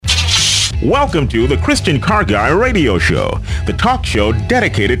Welcome to the Christian Car Guy Radio Show, the talk show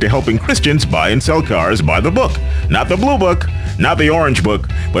dedicated to helping Christians buy and sell cars by the book. Not the blue book, not the orange book,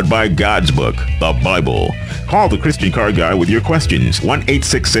 but by God's book, the Bible. Call the Christian Car Guy with your questions,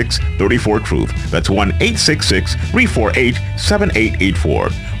 1-866-34-TRUTH. That's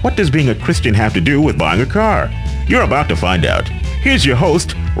 1-866-348-7884. What does being a Christian have to do with buying a car? You're about to find out. Here's your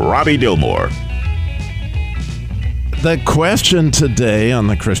host, Robbie Dillmore. The question today on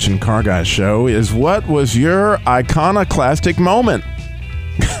the Christian Car Guy Show is, what was your iconoclastic moment?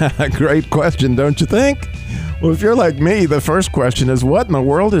 Great question, don't you think? Well, if you're like me, the first question is, what in the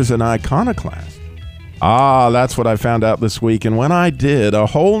world is an iconoclast? That's what I found out this week. And when I did, a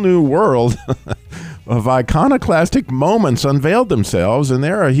whole new world of iconoclastic moments unveiled themselves, and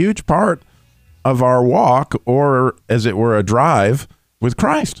they're a huge part of our walk, or as it were, a drive with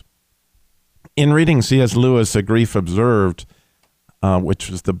Christ. In reading C.S. Lewis, A Grief Observed, which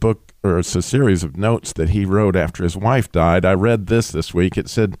was the book, or it's a series of notes that he wrote after his wife died, I read this week. It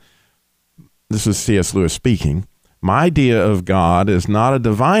said, this is C.S. Lewis speaking, "My idea of God is not a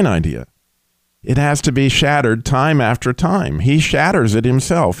divine idea. It has to be shattered time after time. He shatters it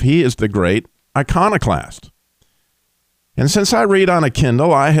himself. He is the great iconoclast." And since I read on a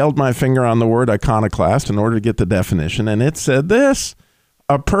Kindle, I held my finger on the word iconoclast in order to get the definition, and it said this: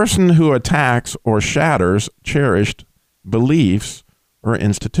 a person who attacks or shatters cherished beliefs or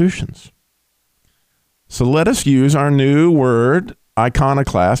institutions. So let us use our new word,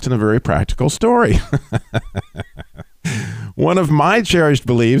 iconoclast, in a very practical story. One of my cherished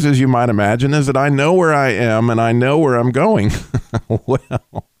beliefs, as you might imagine, is that I know where I am and I know where I'm going.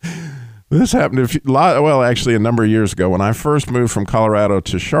 Well, this happened actually a number of years ago when I first moved from Colorado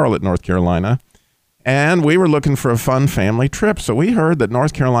to Charlotte, North Carolina. And we were looking for a fun family trip. So we heard that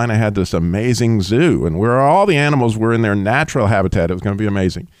North Carolina had this amazing zoo, and where all the animals were in their natural habitat. It was going to be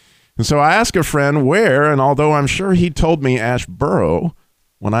amazing. And so I asked a friend where, and although I'm sure he told me Asheboro,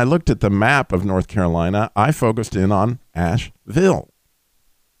 when I looked at the map of North Carolina, I focused in on Asheville.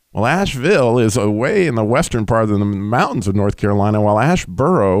 Well, Asheville is away in the western part of the mountains of North Carolina, while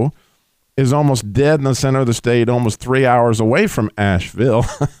Asheboro is almost dead in the center of the state, almost 3 hours away from Asheville.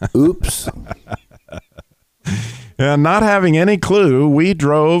 Oops. And not having any clue, we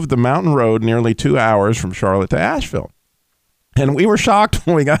drove the mountain road nearly 2 hours from Charlotte to Asheville. And we were shocked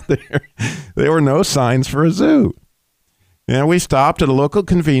when we got there. There were no signs for a zoo. And we stopped at a local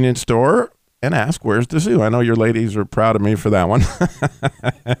convenience store and asked, "Where's the zoo?" I know your ladies are proud of me for that one.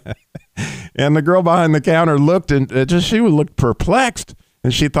 And the girl behind the counter looked, and she looked perplexed.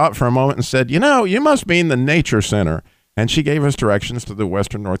 And she thought for a moment and said, "You must mean the Nature Center." And she gave us directions to the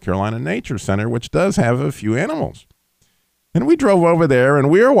Western North Carolina Nature Center, which does have a few animals. And we drove over there, and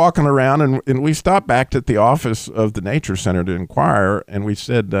we were walking around, and we stopped back at the office of the Nature Center to inquire. And we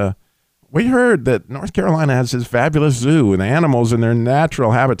said, "We heard that North Carolina has this fabulous zoo and animals in their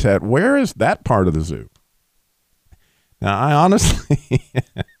natural habitat. Where is that part of the zoo?" Now, I honestly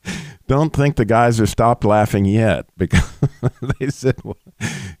don't think the guys have stopped laughing yet, because they said, "Well,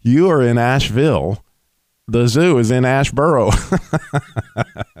 you are in Asheville. The zoo is in Asheboro."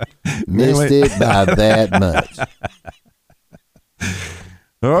 Missed it by that much.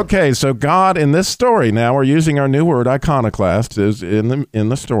 Okay, so God in this story, now we're using our new word iconoclast, is in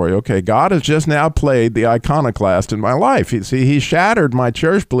the story. Okay, God has just now played the iconoclast in my life. He shattered my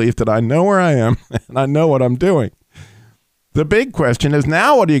cherished belief that I know where I am and I know what I'm doing. The big question is,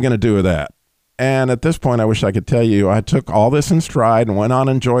 now what are you going to do with that? And at this point, I wish I could tell you, I took all this in stride and went on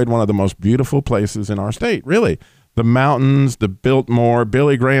and enjoyed one of the most beautiful places in our state, really. The mountains, the Biltmore,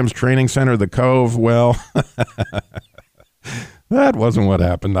 Billy Graham's training center, the Cove. Well, that wasn't what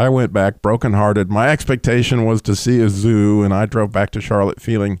happened. I went back brokenhearted. My expectation was to see a zoo, and I drove back to Charlotte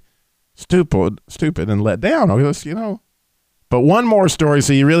feeling stupid and let down. But one more story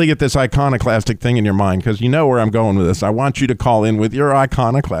so you really get this iconoclastic thing in your mind, because you know where I'm going with this. I want you to call in with your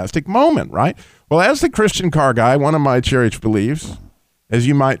iconoclastic moment, right? Well, as the Christian Car Guy, one of my cherished beliefs, as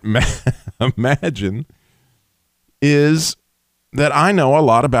you might imagine, is that I know a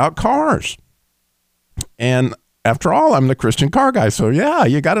lot about cars. And after all, I'm the Christian Car Guy, so yeah,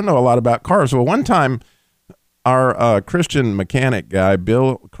 you got to know a lot about cars. Well, one time, our Christian mechanic guy,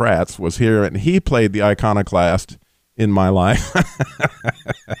 Bill Kratz, was here, and he played the iconoclast in my life.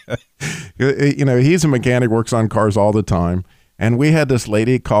 He's a mechanic, works on cars all the time. And we had this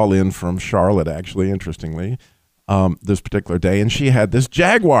lady call in from Charlotte, actually, interestingly, this particular day. And she had this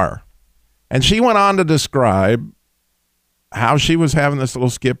Jaguar. And she went on to describe how she was having this little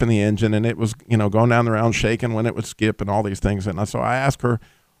skip in the engine, and it was, going down the round, shaking when it would skip and all these things. And so I asked her,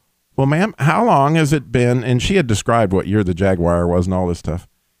 "Well, ma'am, how long has it been?" And she had described what year the Jaguar was and all this stuff.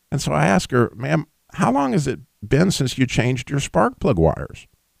 And so I asked her, ma'am, how long has it been since you changed your spark plug wires?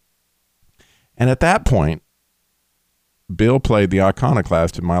 And at that point, Bill played the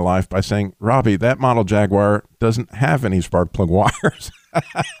iconoclast in my life by saying, Robbie, that model Jaguar doesn't have any spark plug wires.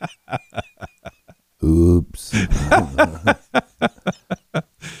 Oops.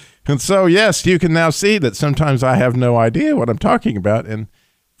 And so, yes, you can now see that sometimes I have no idea what I'm talking about. And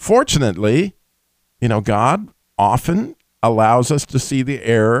fortunately, God often allows us to see the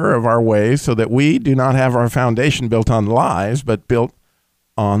error of our ways so that we do not have our foundation built on lies, but built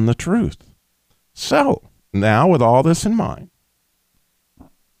on the truth. So now, with all this in mind,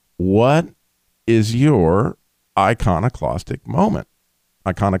 what is your iconoclastic moment?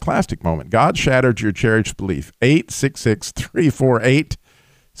 God shattered your cherished belief.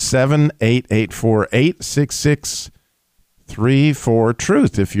 866-348-7884.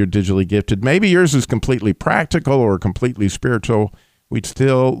 866-34-TRUTH if you're digitally gifted. Maybe yours is completely practical or completely spiritual. We'd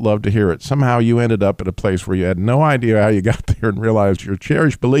still love to hear it. Somehow you ended up at a place where you had no idea how you got there and realized your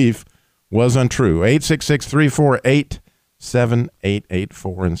cherished belief was untrue.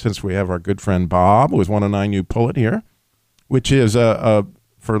 866-348-7884. And since we have our good friend Bob with 109U Pullet here, which is,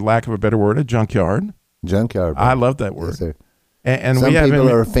 for lack of a better word, a junkyard. Junkyard. I love that word. Yes, sir. And some we have people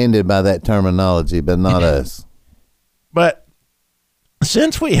are offended by that terminology, but not us. But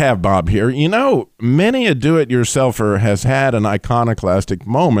since we have Bob here, many a do-it-yourselfer has had an iconoclastic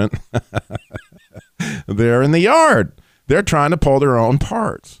moment there in the yard. They're trying to pull their own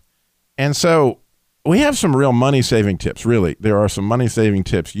parts. And so we have some real money-saving tips, really. There are some money-saving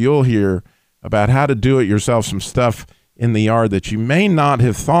tips. You'll hear about how to do it yourself, some stuff in the yard that you may not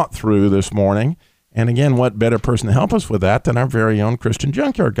have thought through this morning. And again, what better person to help us with that than our very own Christian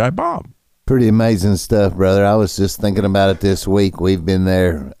junkyard guy, Bob? Pretty amazing stuff, brother. I was just thinking about it this week. We've been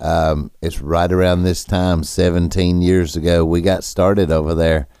there. It's right around this time, 17 years ago, we got started over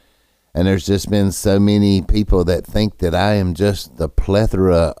there. And there's just been so many people that think that I am just the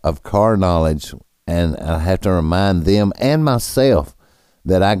plethora of car knowledge. And I have to remind them and myself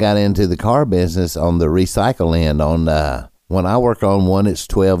that I got into the car business on the recycle end. When I work on one, it's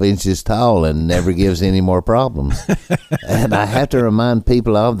 12 inches tall and never gives any more problems. And I have to remind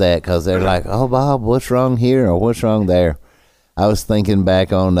people of that because they're like, oh, Bob, what's wrong here or what's wrong there? I was thinking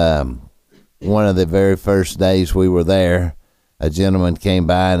back on one of the very first days we were there. A gentleman came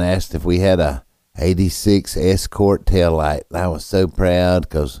by and asked if we had a 86 Escort taillight. I was so proud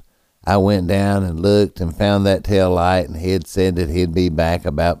because I went down and looked and found that taillight, and he had said that he'd be back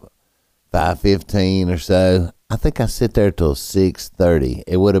about 5:15 or so. I think I sit there till 6:30.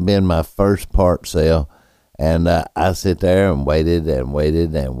 It would have been my first part sale, and I sit there and waited and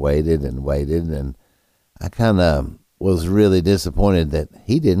waited and waited and waited, and I kind of was really disappointed that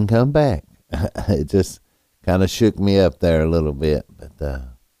he didn't come back. It just kind of shook me up there a little bit. But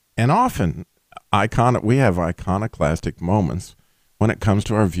and often, we have iconoclastic moments when it comes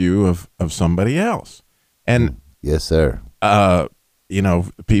to our view of somebody else, and yes, sir.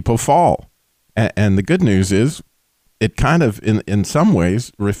 People fall. And the good news is it kind of, in some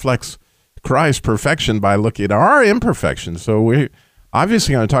ways, reflects Christ's perfection by looking at our imperfections. So we're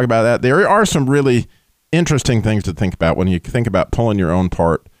obviously going to talk about that. There are some really interesting things to think about when you think about pulling your own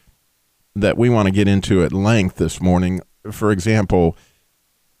part that we want to get into at length this morning. For example,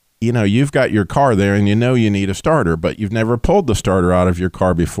 you've got your car there and you need a starter, but you've never pulled the starter out of your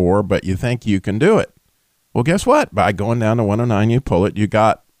car before, but you think you can do it. Well, guess what? By going down to 109U Pullet, you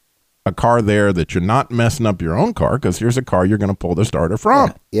got a car there that you're not messing up your own car because here's a car you're going to pull the starter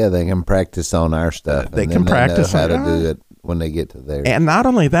from. Yeah, they can practice on our stuff. They can practice know how to do it when they get to there. And not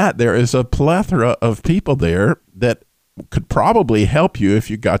only that, there is a plethora of people there that could probably help you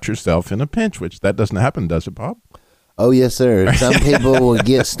if you got yourself in a pinch, which that doesn't happen, does it, Bob? Oh, yes, sir. Some people will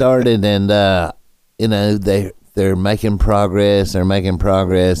get started and, they're making progress. And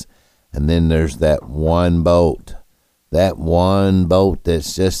then there's that one bolt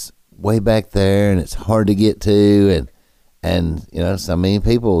that's just way back there and it's hard to get to. And so many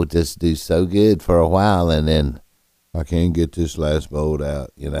people just do so good for a while and then I can't get this last bolt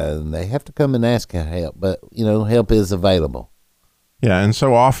out, and they have to come and ask for help. But, help is available. Yeah, and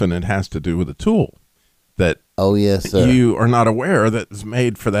so often it has to do with a tool that yes, sir. You are not aware that is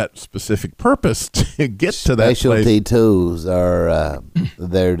made for that specific purpose to get to that place. Specialty tools are,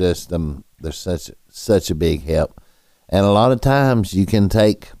 they're just, they're such a big help. And a lot of times you can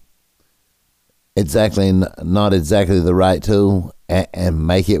take not exactly the right tool and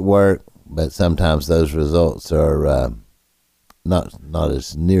make it work, but sometimes those results are not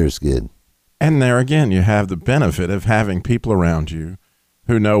as near as good. And there again, you have the benefit of having people around you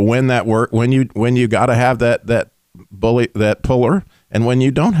who know when that when you got to have that puller, and when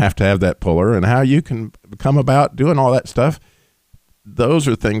you don't have to have that puller, and how you can come about doing all that stuff. Those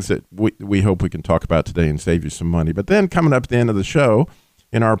are things that we hope we can talk about today and save you some money. But then coming up at the end of the show,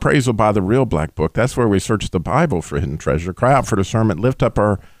 in our appraisal by the Real Black Book, that's where we search the Bible for hidden treasure, cry out for discernment, lift up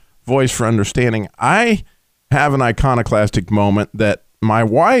our voice for understanding. I have an iconoclastic moment that my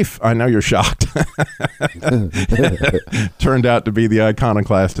wife, I know you're shocked, turned out to be the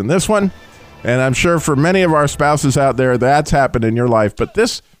iconoclast in this one. And I'm sure for many of our spouses out there, that's happened in your life. But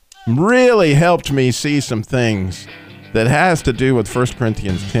this really helped me see some things that has to do with 1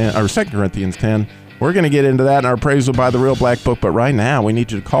 Corinthians 10 or 2 Corinthians 10. We're going to get into that in our appraisal by the Real Black Book, but right now we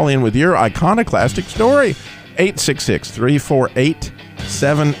need you to call in with your iconoclastic story.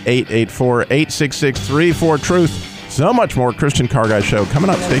 866-348-7884, 866-34-TRUTH. So much more Christian Car Guy Show coming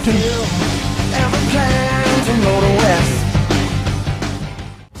up. Stay tuned.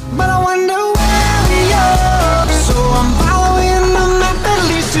 But I wonder where we are, so I'm following the map that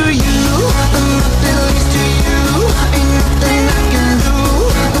leads to you. The map that leads to you. Ain't nothing I can do.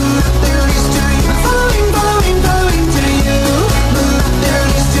 The map that leads to you. Following to you. The map that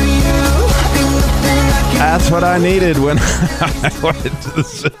leads to you. Ain't nothing I can do. That's what I needed when I went to the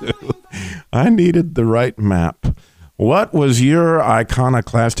zoo. I needed the right map. What was your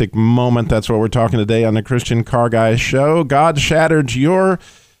iconoclastic moment? That's what we're talking today on the Christian Car Guy Show. God shattered your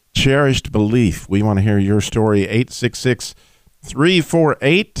cherished belief. We want to hear your story.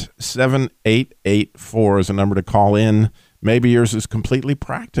 866-348-7884 is a number to call in. Maybe yours is completely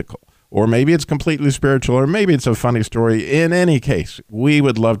practical, or maybe it's completely spiritual, or maybe it's a funny story. In any case, we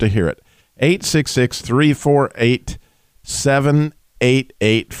would love to hear it.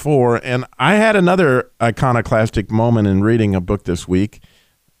 866-348-7884. And I had another iconoclastic moment in reading a book this week.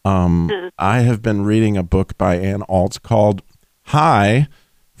 I have been reading a book by Ann Altz called High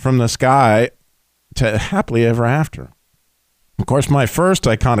from the Sky to Happily Ever After. Of course, my first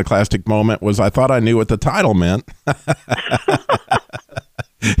iconoclastic moment was I thought I knew what the title meant.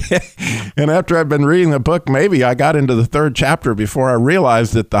 And after I've been reading the book, maybe I got into the third chapter before I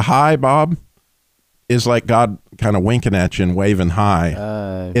realized that the high, Bob, is like God kind of winking at you and waving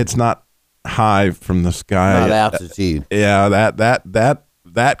high. It's not high from the sky. Not altitude. Yeah,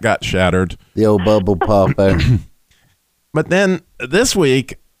 that got shattered. The old bubble popper. But then this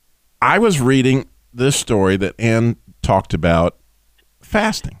week, I was reading this story that Ann talked about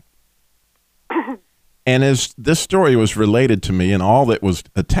fasting. And as this story was related to me and all that was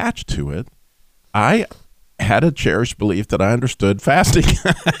attached to it, I had a cherished belief that I understood fasting.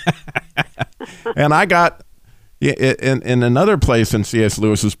 And I got, in another place in C.S.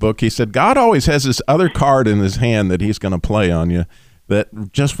 Lewis's book, he said, God always has this other card in his hand that he's going to play on you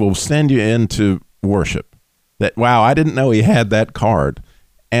that just will send you into worship. That, wow, I didn't know he had that card.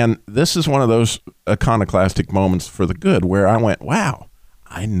 And this is one of those iconoclastic moments for the good where I went, wow,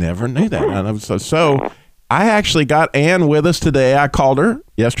 I never knew that. And so I actually got Ann with us today. I called her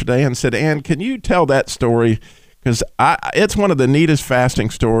yesterday and said, Ann, can you tell that story? Because it's one of the neatest fasting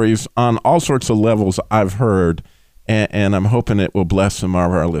stories on all sorts of levels I've heard, and I'm hoping it will bless some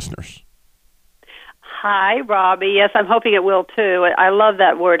of our listeners. Hi, Robbie. Yes, I'm hoping it will, too. I love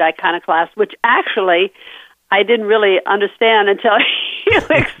that word, iconoclast, which actually I didn't really understand until you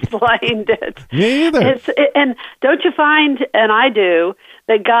explained it. Me either. And don't you find, and I do,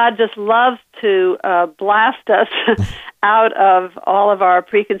 that God just loves to blast us out of all of our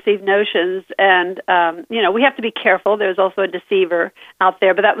preconceived notions. And, we have to be careful. There's also a deceiver out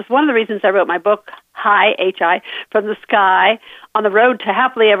there. But that was one of the reasons I wrote my book, High, H-I, From the Sky, on the Road to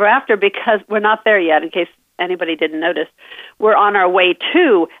Happily Ever After, because we're not there yet, in case anybody didn't notice. We're on our way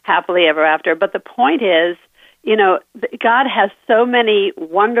to Happily Ever After. But the point is, God has so many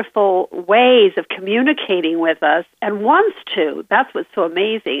wonderful ways of communicating with us and wants to. That's what's so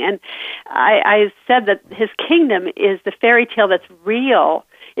amazing. And I said that his kingdom is the fairy tale that's real.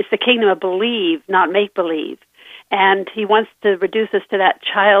 It's the kingdom of believe, not make-believe. And he wants to reduce us to that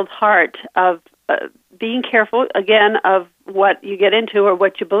child heart of being careful, again, of what you get into or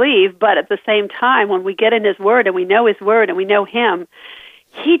what you believe. But at the same time, when we get in his word and we know his word and we know him,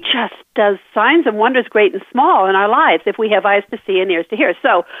 he just does signs and wonders great and small in our lives if we have eyes to see and ears to hear.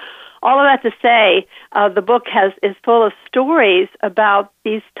 So all of that to say, the book is full of stories about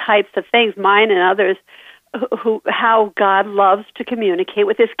these types of things, mine and others, how God loves to communicate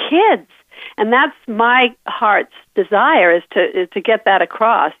with his kids. And that's my heart's desire is to get that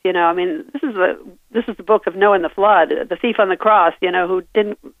across. This is the book of Noah and the flood, the thief on the cross, who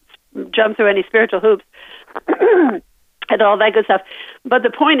didn't jump through any spiritual hoops. And all that good stuff. But the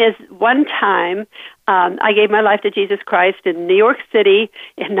point is, one time, I gave my life to Jesus Christ in New York City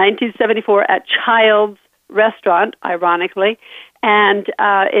in 1974 at Child's restaurant, ironically, and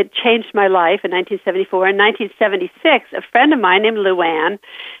it changed my life in 1974. In 1976, a friend of mine named Luann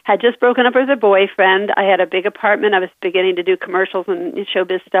had just broken up with her boyfriend. I had a big apartment. I was beginning to do commercials and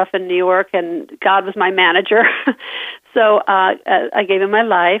showbiz stuff in New York, and God was my manager. So I gave him my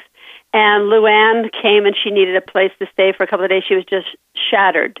life. And Luann came, and she needed a place to stay for a couple of days. She was just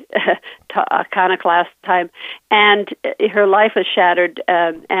shattered, Iconoclast time, and her life was shattered.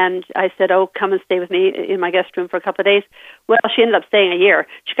 And I said, "Oh, come and stay with me in my guest room for a couple of days." Well, she ended up staying a year.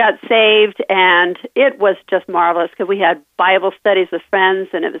 She got saved, and it was just marvelous because we had Bible studies with friends,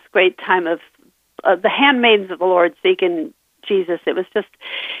 and it was a great time of the handmaidens of the Lord seeking Jesus. It was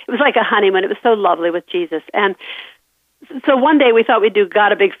like a honeymoon. It was so lovely with Jesus. And so one day we thought we'd do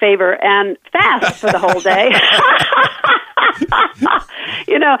God a big favor and fast for the whole day.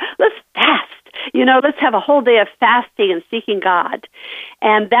 Let's fast. Let's have a whole day of fasting and seeking God.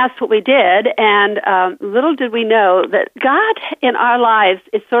 And that's what we did. And little did we know that God in our lives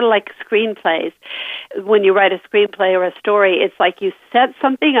is sort of like screenplays. When you write a screenplay or a story, it's like you set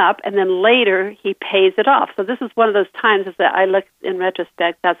something up and then later he pays it off. So this is one of those times that I look in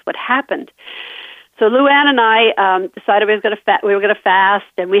retrospect, that's what happened. So Luann and I decided we were going to fast,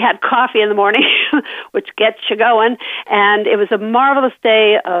 and we had coffee in the morning, which gets you going. And it was a marvelous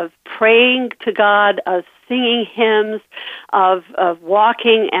day of praying to God, of singing hymns, of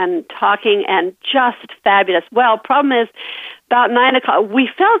walking and talking, and just fabulous. Well, problem is, about 9 o'clock, we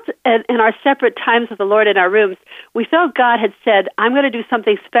felt in our separate times with the Lord in our rooms, we felt God had said, "I'm going to do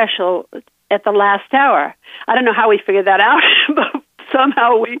something special at the last hour." I don't know how we figured that out, but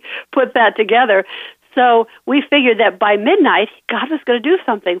somehow we put that together. So we figured that by midnight, God was going to do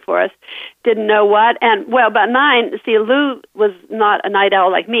something for us. Didn't know what. And, well, about 9, see, Lou was not a night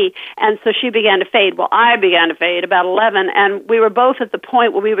owl like me, and so she began to fade. Well, I began to fade about 11, and we were both at the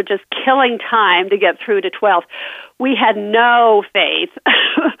point where we were just killing time to get through to 12. We had no faith.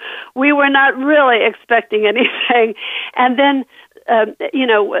 We were not really expecting anything. And then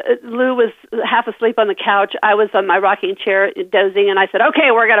Lou was half asleep on the couch. I was on my rocking chair dozing, and I said,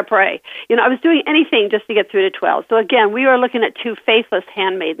 "Okay, we're going to pray." I was doing anything just to get through to 12. So again, we are looking at two faithless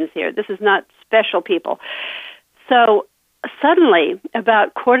handmaidens here. This is not special people. So suddenly,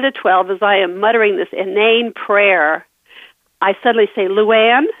 about 11:45, as I am muttering this inane prayer, I suddenly say,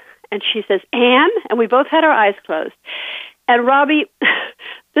 "Luann," and she says, "Anne," and we both had our eyes closed. And Robbie,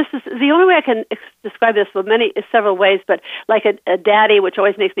 this is the only way I can describe this. Well, several ways, but like a daddy, which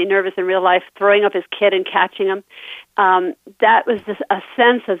always makes me nervous in real life, throwing up his kid and catching him. That was just a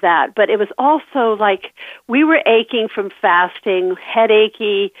sense of that. But it was also like we were aching from fasting,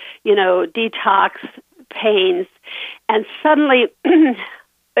 headachy, detox pains, and suddenly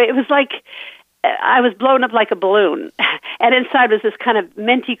it was like I was blown up like a balloon, and inside was this kind of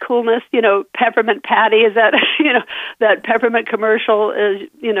minty coolness, peppermint patty. Is that, that peppermint commercial,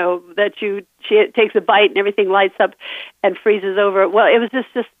 that she takes a bite and everything lights up and freezes over. Well, it was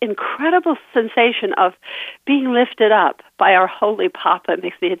just this incredible sensation of being lifted up by our Holy Papa. It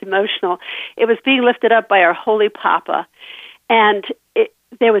makes me emotional. It was being lifted up by our Holy Papa, and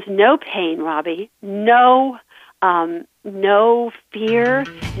there was no pain, Robbie, no fear,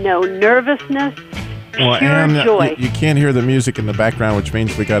 no nervousness, well, pure Anne, joy. You can't hear the music in the background, which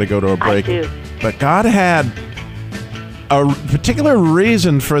means we got to go to a break. I do. But God had a particular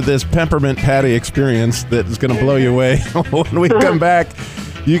reason for this peppermint patty experience that is going to blow you away. When we come back,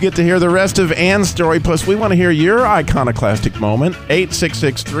 you get to hear the rest of Anne's story. Plus, we want to hear your iconoclastic moment.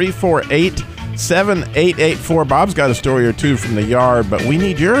 866-348-7884. Bob's got a story or two from the yard, but we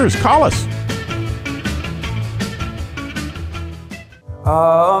need yours. Call us.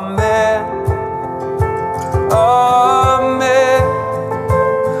 Amen, amen.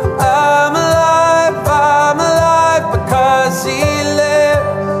 I'm alive because he lives.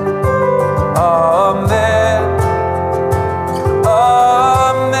 Amen,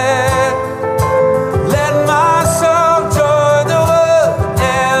 amen. Let my soul join the world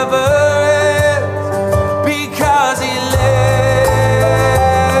never ends because he lives.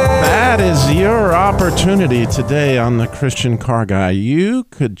 That is your opportunity today on the Christian Car Guy. You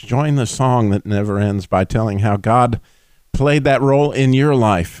could join the song that never ends by telling how God played that role in your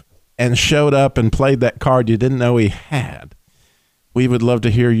life and showed up and played that card you didn't know he had. We would love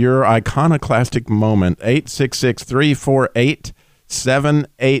to hear your iconoclastic moment. 866-348-7884,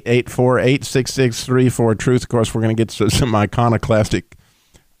 866-34-TRUTH. Of course, we're going to get to some iconoclastic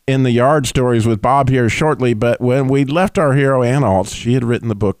in the yard stories with Bob here shortly, but when we left our hero Ann Altz, she had written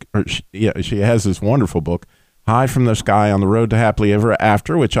the book, she has this wonderful book, High from the Sky on the Road to Happily Ever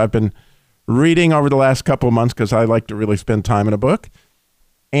After, which I've been reading over the last couple of months because I like to really spend time in a book.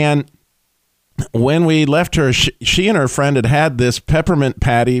 And when we left her, she and her friend had this peppermint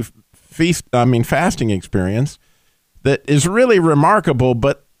patty fasting experience that is really remarkable.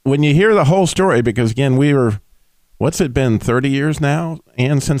 But when you hear the whole story, because again, what's it been, 30 years now,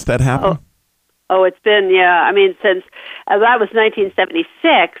 Ann, since that happened? Oh, it's been, yeah. I mean, since that was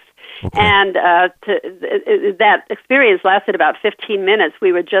 1976, okay. And that experience lasted about 15 minutes.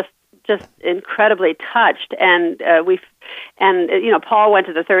 We were just incredibly touched, and Paul went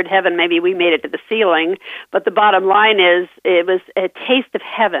to the third heaven. Maybe we made it to the ceiling, but the bottom line is, it was a taste of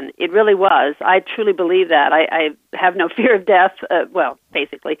heaven. It really was. I truly believe that. I have no fear of death.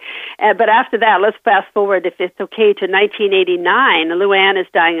 Basically, but after that, let's fast forward, if it's okay, to 1989. Luann is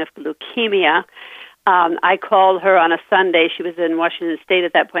dying of leukemia. I called her on a Sunday. She was in Washington State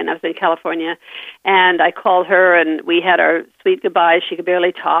at that point. I was in California. And I called her, and we had our sweet goodbyes. She could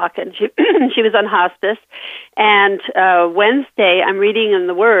barely talk, and she she was on hospice. And Wednesday, I'm reading in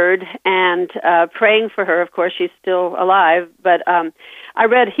the Word and praying for her. Of course, she's still alive. But I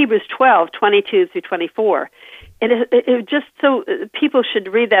read Hebrews 12:22 through 24. And it just so people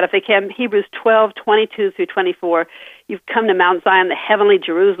should read that if they can. Hebrews 12:22 through 24. You've come to Mount Zion, the heavenly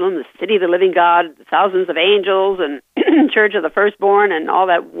Jerusalem, the city of the living God, thousands of angels, and church of the firstborn, and all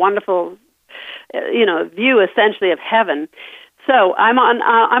that wonderful, view essentially of heaven. So I'm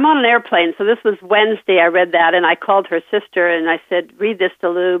on an airplane. So this was Wednesday. I read that, and I called her sister, and I said, "Read this to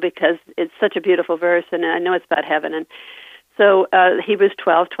Lou because it's such a beautiful verse, and I know it's about heaven." And so Hebrews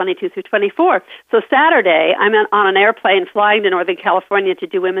 12:22 through 24. So Saturday, I'm on an airplane flying to Northern California to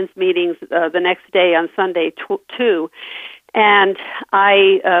do women's meetings the next day on Sunday, 2. And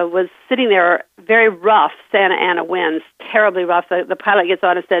I was sitting there, very rough Santa Ana winds, terribly rough. The pilot gets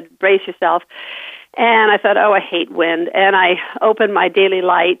on and said, "Brace yourself." And I thought, oh, I hate wind. And I opened my daily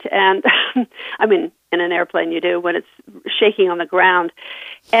light, and I mean, in an airplane you do when it's shaking on the ground.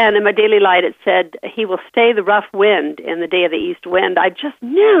 And in my daily light it said, "He will stay the rough wind in the day of the east wind." I just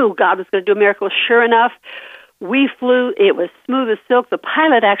knew God was going to do a miracle. Sure enough, we flew. It was smooth as silk. The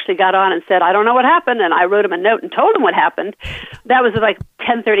pilot actually got on and said, "I don't know what happened." And I wrote him a note and told him what happened. That was like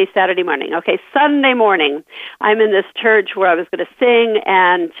 10:30 Saturday morning. Okay, Sunday morning, I'm in this church where I was going to sing,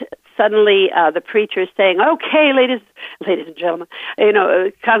 and suddenly the preacher is saying, "Okay, ladies and gentlemen,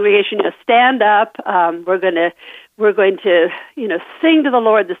 congregation, stand up. We're going to sing to the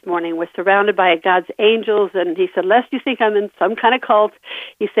Lord this morning. We're surrounded by God's angels." And he said, "Lest you think I'm in some kind of cult,"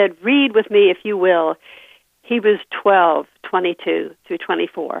 he said, "read with me, if you will, Hebrews 12:22 through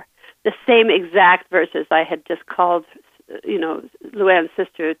 24. The same exact verses I had just called, Luann's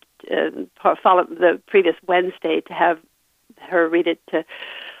sister, follow the previous Wednesday to have her read it to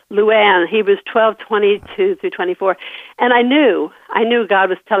Luann, Hebrews 12:22 through 24. And I knew God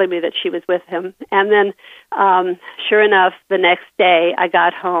was telling me that she was with him. And then, sure enough, the next day I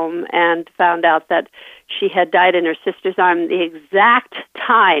got home and found out that she had died in her sister's arms the exact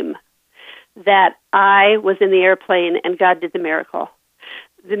time that I was in the airplane and God did the miracle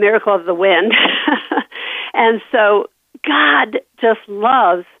of the wind. And so God just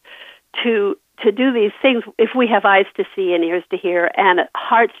loves to do these things if we have eyes to see and ears to hear and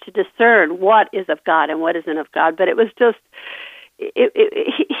hearts to discern what is of God and what isn't of God. But it was just,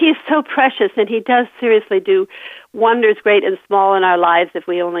 he's so precious, and he does seriously do wonders great and small in our lives if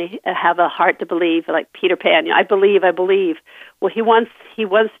we only have a heart to believe, like Peter Pan. I believe. Well, he wants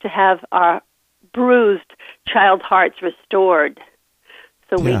to have our bruised child hearts restored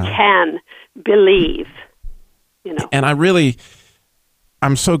so we can believe, And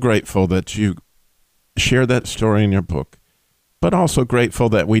I'm so grateful that you share that story in your book, but also grateful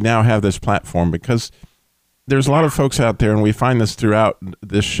that we now have this platform, because there's a lot of folks out there, and we find this throughout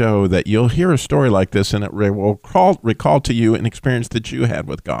this show, that you'll hear a story like this and it will recall to you an experience that you had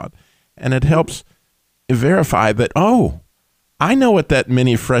with God. And it helps verify that, I know what that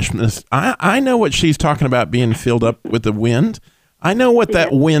mini freshness, I know what she's talking about, being filled up with the wind. I know what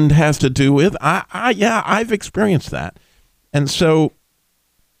that wind has to do with. I've experienced that. And so,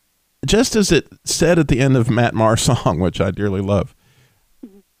 just as it said at the end of Matt Maher's song, which I dearly love,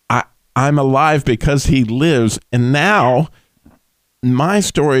 I'm alive because he lives. And now my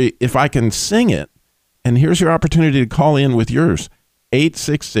story, if I can sing it, and here's your opportunity to call in with yours,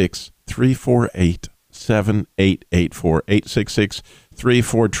 866-348-7884,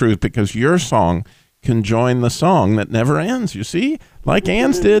 866-34-TRUTH, because your song can join the song that never ends, you see, like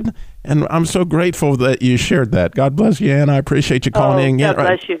Ann's did. And I'm so grateful that you shared that. God bless you, Ann. I appreciate you calling in. God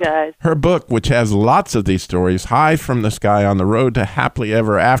bless you guys. Her book, which has lots of these stories, High from the Sky, On the Road to Happily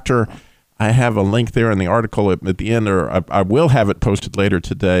Ever After. I have a link there in the article at the end, or I will have it posted later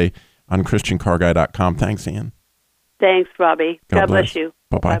today on ChristianCarGuy.com. Thanks, Ann. Thanks, Robbie. God bless you.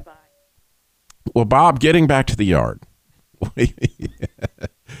 Bye-bye. Bye-bye. Well, Bob, getting back to the yard.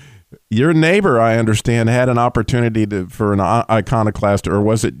 Your neighbor, I understand, had an opportunity for an iconoclast, or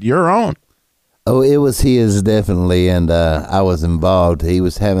was it your own? Oh, it was his, definitely, and I was involved. He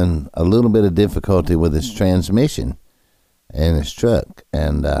was having a little bit of difficulty with his transmission in his truck,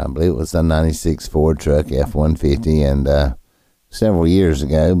 and I believe it was a 96 Ford truck, F-150, and several years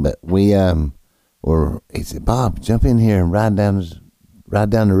ago. But we he said, Bob, jump in here and ride down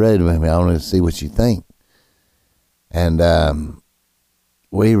the road with me. I want to see what you think. And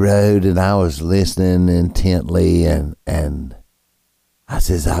we rode, and I was listening intently, and I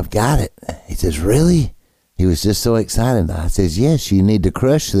says, I've got it. He says, really? He was just so excited. I says, yes, you need to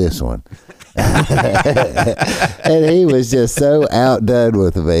crush this one. And he was just so outdone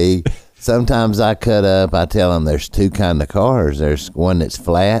with me. Sometimes I cut up. I tell him there's two kind of cars. There's one that's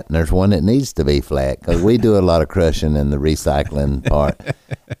flat, and there's one that needs to be flat, because we do a lot of crushing in the recycling part.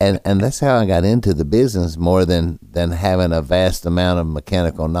 And that's how I got into the business, more than having a vast amount of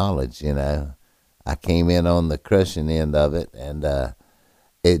mechanical knowledge, you know. I came in on the crushing end of it, and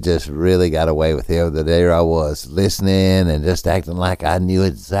it just really got away with him. There I was listening and just acting like I knew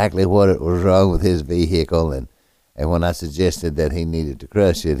exactly what was wrong with his vehicle. And when I suggested that he needed to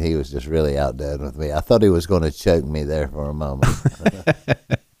crush it, he was just really outdone with me. I thought he was going to choke me there for a moment.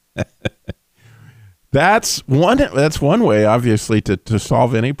 That's one way, obviously, to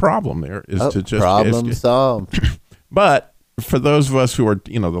solve any problem. There is to just problem solved. But for those of us who are,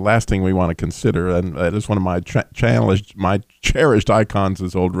 the last thing we want to consider, and that is one of my my cherished icons,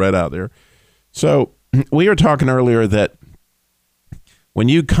 is old Red out there. So we were talking earlier that when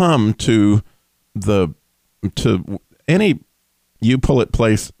you come to any U-Pull-It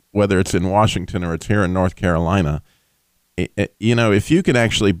place, whether it's in Washington or it's here in North Carolina, if you can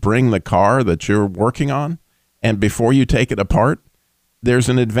actually bring the car that you're working on, and before you take it apart, there's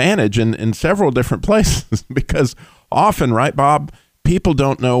an advantage in several different places, because often, right, Bob, people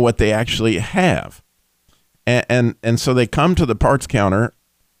don't know what they actually have. And so they come to the parts counter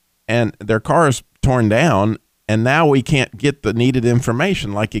and their car is torn down, and now we can't get the needed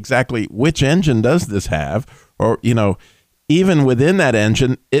information, like exactly which engine does this have, or, even within that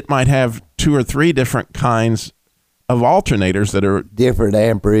engine, it might have 2 or 3 different kinds of alternators that are different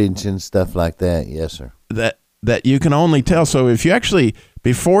amperage and stuff like that. Yes, sir. That you can only tell. So if you actually,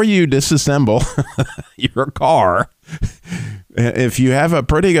 before you disassemble your car, if you have a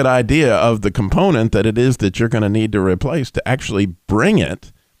pretty good idea of the component that it is that you're going to need to replace, to actually bring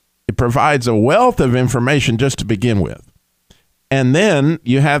it, it provides a wealth of information just to begin with. And then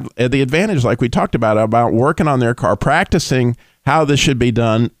you have the advantage, like we talked about working on their car, practicing how this should be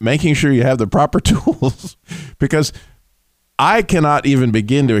done, making sure you have the proper tools, because I cannot even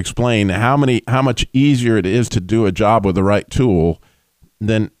begin to explain how much easier it is to do a job with the right tool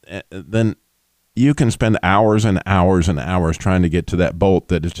than you can spend hours and hours and hours trying to get to that bolt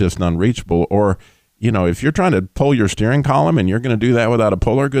that is just unreachable. Or, if you're trying to pull your steering column and you're going to do that without a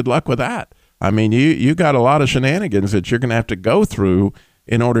puller, good luck with that. I mean, you got a lot of shenanigans that you're going to have to go through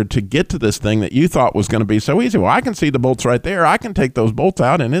in order to get to this thing that you thought was going to be so easy. Well, I can see the bolts right there. I can take those bolts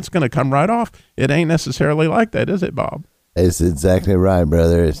out and it's going to come right off. It ain't necessarily like that, is it, Bob? It's exactly right,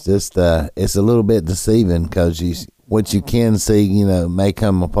 brother. It's just it's a little bit deceiving, because what you can see, may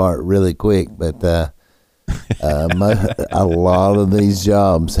come apart really quick. But a lot of these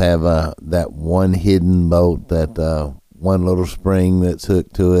jobs have that one hidden bolt, that one little spring that's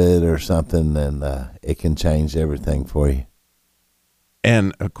hooked to it or something, and it can change everything for you.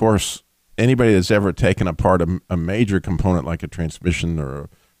 And of course, anybody that's ever taken apart a major component like a transmission or a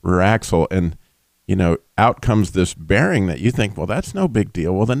rear axle, and out comes this bearing that you think, well, that's no big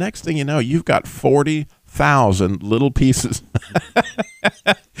deal. Well, the next thing you know, you've got 40,000 little pieces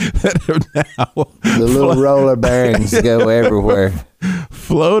that have now the little roller bearings go everywhere,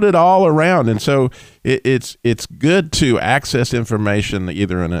 floated all around. And so it's good to access information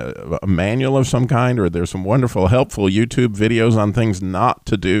either in a manual of some kind, or there's some wonderful, helpful YouTube videos on things not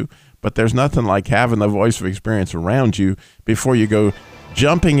to do. But there's nothing like having the voice of experience around you before you go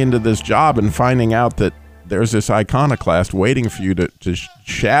jumping into this job and finding out that there's this iconoclast waiting for you to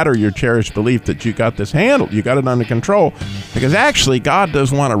shatter your cherished belief that you got this handled, you got it under control. Because actually, God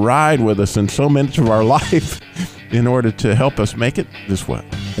does want to ride with us in so much of our life in order to help us make it this way.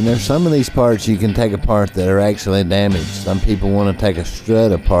 And there's some of these parts you can take apart that are actually damaged. Some people want to take a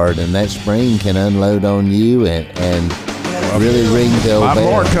strut apart, and that spring can unload on you and really ring the old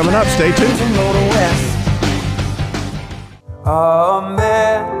bell. More coming up. Stay tuned.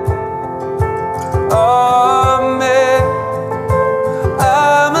 Amen. Amen.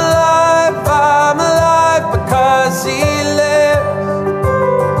 I'm alive because he lives.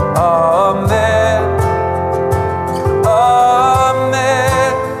 Amen.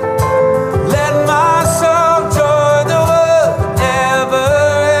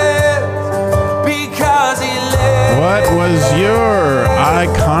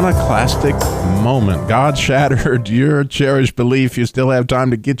 iconoclastic moment. God shattered your cherished belief. You still have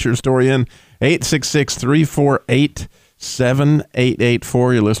time to get your story in. 866-348-7884.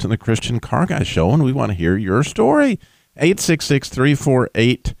 You're listening to the Christian Car Guy Show, and we want to hear your story.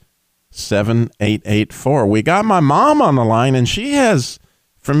 866-348-7884. We got my mom on the line, and she has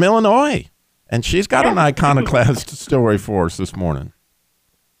from Illinois, and she's got an iconoclast story for us this morning.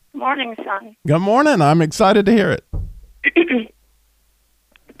 Morning, son. Good morning. I'm excited to hear it.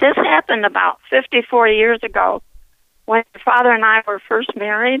 This happened about 54 years ago when my father and I were first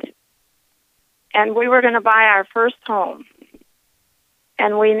married, and we were going to buy our first home.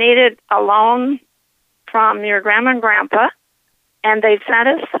 And we needed a loan from your grandma and grandpa, and they sent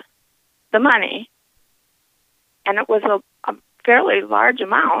us the money, and it was a fairly large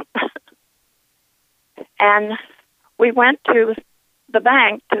amount. And we went to the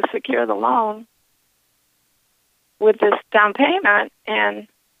bank to secure the loan with this down payment, and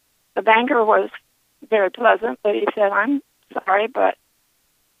the banker was very pleasant, but he said, "I'm sorry, but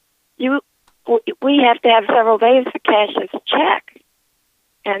we have to have several days to cash this check,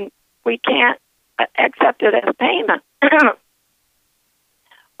 and we can't accept it as payment."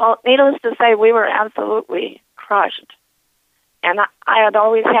 Well, needless to say, we were absolutely crushed. And I had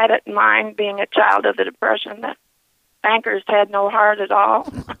always had it in mind, being a child of the Depression, that bankers had no heart at all.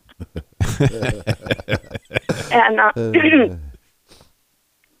 And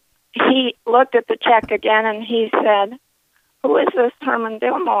he looked at the check again, and he said, "Who is this Herman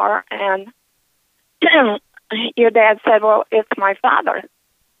Dillmore?" And your dad said, "Well, it's my father."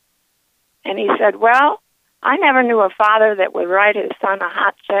 And he said, "Well, I never knew a father that would write his son a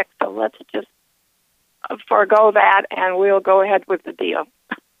hot check, so let's just forego that, and we'll go ahead with the deal."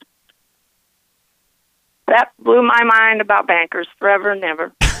 That blew my mind about bankers forever and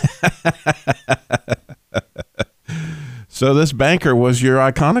ever. So this banker was your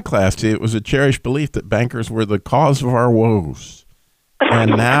iconoclast. It was a cherished belief that bankers were the cause of our woes.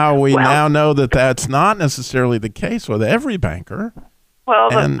 And now we now know that that's not necessarily the case with every banker. Well,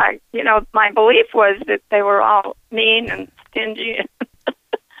 my belief was that they were all mean and stingy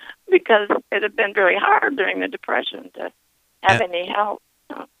because it had been very hard during the Depression to have any help.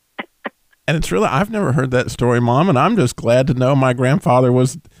 And it's really, I've never heard that story, Mom, and I'm just glad to know my grandfather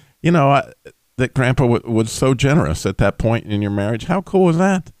was, that Grandpa was so generous at that point in your marriage. How cool was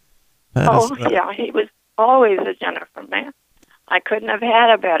that? Yeah, he was always a generous man. I couldn't have had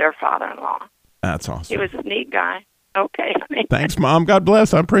a better father-in-law. That's awesome. He was a neat guy. Okay. Thanks, Mom. God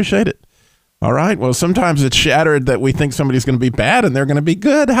bless. I appreciate it. All right. Well, sometimes it's shattered that we think somebody's going to be bad and they're going to be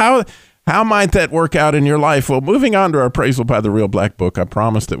good. How might that work out in your life? Well, moving on to our appraisal by the Real Black Book, I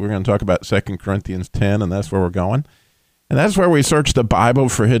promised that we're going to talk about 2 Corinthians 10, and that's where we're going. And that's where we search the Bible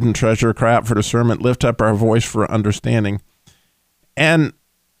for hidden treasure, cry out for discernment, lift up our voice for understanding. And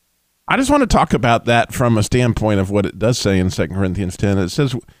I just want to talk about that from a standpoint of what it does say in 2 Corinthians 10. It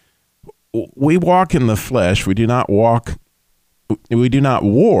says, we walk in the flesh. We do not war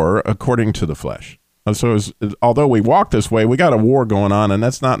according to the flesh. And so although we walk this way, we got a war going on, and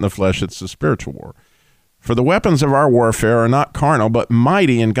that's not in the flesh. It's a spiritual war. For the weapons of our warfare are not carnal, but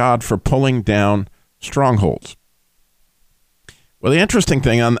mighty in God for pulling down strongholds. Well, the interesting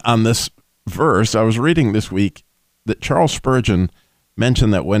thing on this verse, I was reading this week that Charles Spurgeon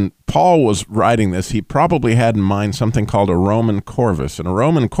mentioned that when Paul was writing this, he probably had in mind something called a Roman corvus. And a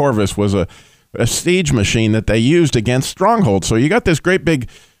Roman corvus was a siege machine that they used against strongholds. So you got this great big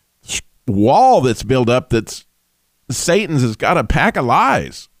wall that's built up that's Satan's has got a pack of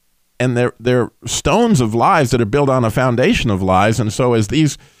lies. And they're stones of lies that are built on a foundation of lies. And so as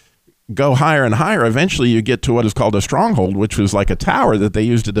these go higher and higher, eventually you get to what is called a stronghold, which was like a tower that they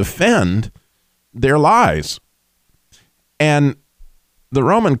used to defend their lies. And the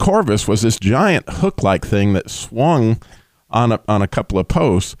Roman corvus was this giant hook-like thing that swung on a couple of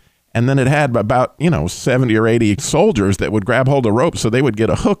posts, and then it had about 70 or 80 soldiers that would grab hold of ropes, so they would get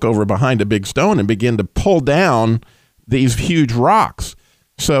a hook over behind a big stone and begin to pull down these huge rocks.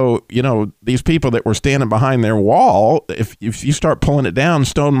 So, these people that were standing behind their wall, if you start pulling it down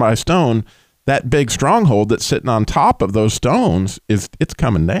stone by stone, that big stronghold that's sitting on top of those stones it's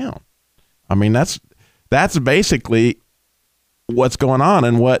coming down. I mean, that's basically what's going on.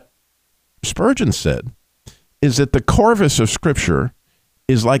 And what Spurgeon said is that the corvus of Scripture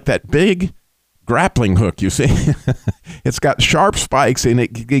is like that big grappling hook, you see. It's got sharp spikes, and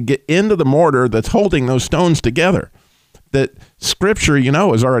it can get into the mortar that's holding those stones together. That Scripture,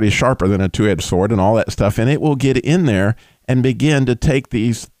 is already sharper than a two-edged sword and all that stuff, and it will get in there and begin to take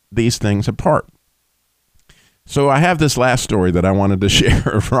these things apart. So I have this last story that I wanted to share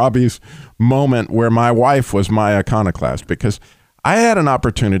of Robbie's moment where my wife was my iconoclast, because I had an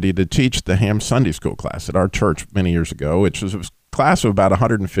opportunity to teach the Ham Sunday School class at our church many years ago, which was a class of about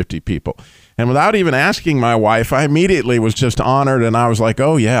 150 people. And without even asking my wife, I immediately was just honored, and I was like,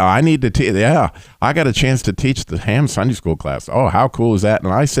 oh, yeah, I need to teach. Yeah, I got a chance to teach the Ham Sunday School class. Oh, how cool is that?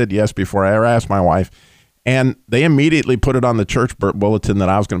 And I said yes before I ever asked my wife. And they immediately put it on the church bulletin that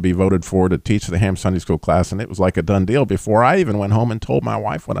I was going to be voted for to teach the Ham Sunday School class, and it was like a done deal before I even went home and told my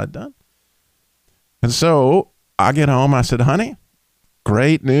wife what I'd done. And so I get home, I said, honey,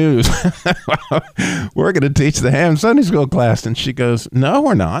 great news. We're going to teach the Ham Sunday School class. And she goes, no,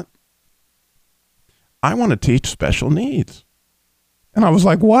 we're not. I want to teach special needs. And I was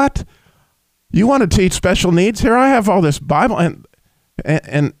like, what? You want to teach special needs? Here I have all this Bible.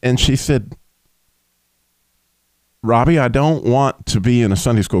 And she said, Robbie, I don't want to be in a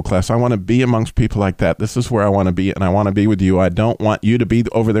Sunday school class. I want to be amongst people like that. This is where I want to be, and I want to be with you. I don't want you to be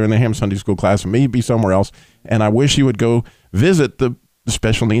over there in the Ham Sunday School class and me be somewhere else. And I wish you would go visit the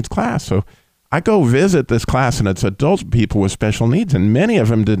special needs class. So I go visit this class, and it's adult people with special needs, and many of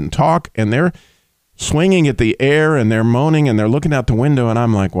them didn't talk, and they're swinging at the air, and they're moaning, and they're looking out the window, and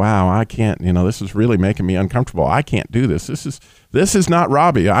I'm like, wow, I can't, this is really making me uncomfortable. I can't do this. This is not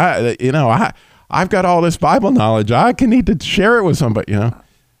Robbie. I've got all this Bible knowledge. I can need to share it with somebody,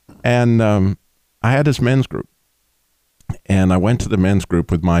 And I had this men's group. And I went to the men's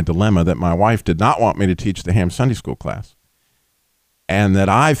group with my dilemma that my wife did not want me to teach the Ham Sunday School class. And that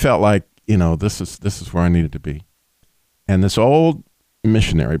I felt like, this is where I needed to be. And this old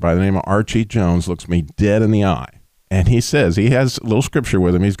missionary by the name of Archie Jones looks me dead in the eye. And he says, he has a little scripture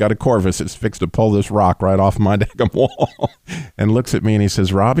with him. He's got a Corvus that's fixed to pull this rock right off my daggum wall. And looks at me and he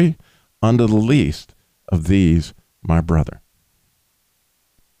says, Robbie, unto the least of these, my brother.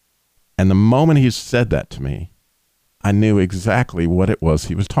 And the moment he said that to me, I knew exactly what it was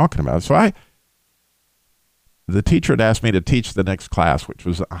he was talking about. So the teacher had asked me to teach the next class, which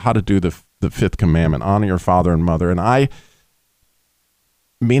was how to do the fifth commandment, honor your father and mother. And I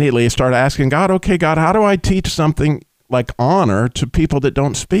immediately started asking God, okay, God, how do I teach something like honor to people that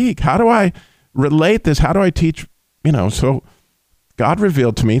don't speak? How do I relate this? How do I teach, so God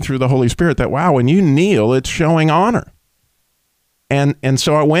revealed to me through the Holy Spirit that, wow, when you kneel, it's showing honor. And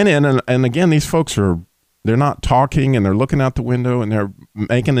so I went in, and again, these folks they're not talking, and they're looking out the window, and they're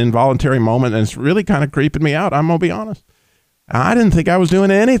making an involuntary moment, and it's really kind of creeping me out. I'm going to be honest. I didn't think I was doing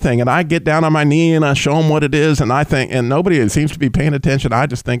anything, and I get down on my knee, and I show them what it is, and I think, and nobody seems to be paying attention. I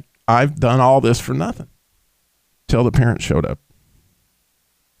just think I've done all this for nothing till the parents showed up.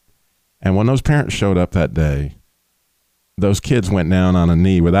 And when those parents showed up that day, those kids went down on a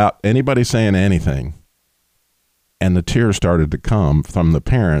knee without anybody saying anything. And the tears started to come from the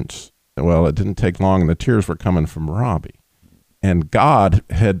parents. Well, it didn't take long, and the tears were coming from Robbie. And God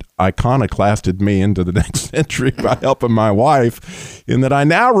had iconoclasted me into the next century by helping my wife, in that I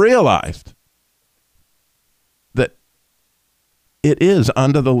now realized that it is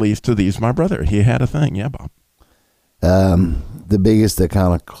unto the least of these, my brother. He had a thing. Yeah, Bob. The biggest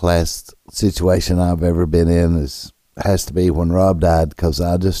iconoclast situation I've ever been in has to be when Rob died, because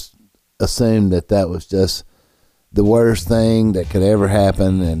I just assumed that was just the worst thing that could ever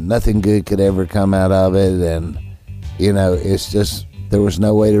happen, and nothing good could ever come out of it. And it's just, there was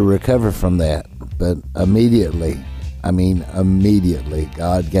no way to recover from that. But immediately,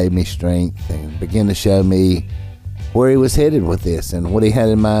 God gave me strength and began to show me where he was headed with this and what he had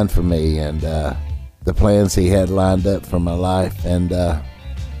in mind for me, and the plans he had lined up for my life. And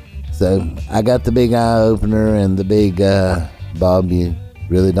so I got the big eye opener and the big, Bob, you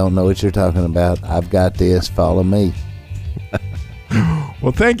really don't know what you're talking about. I've got this. Follow me.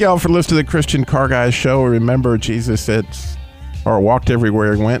 Well, thank y'all for listening to the Christian Car Guys show. Remember, Jesus said, or walked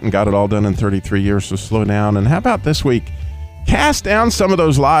everywhere he went and got it all done in 33 years, so slow down. And how about this week? Cast down some of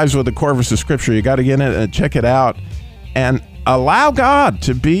those lies with the Corvus of Scripture. You got to get in and check it out and allow God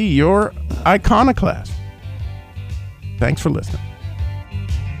to be your iconoclast. Thanks for listening.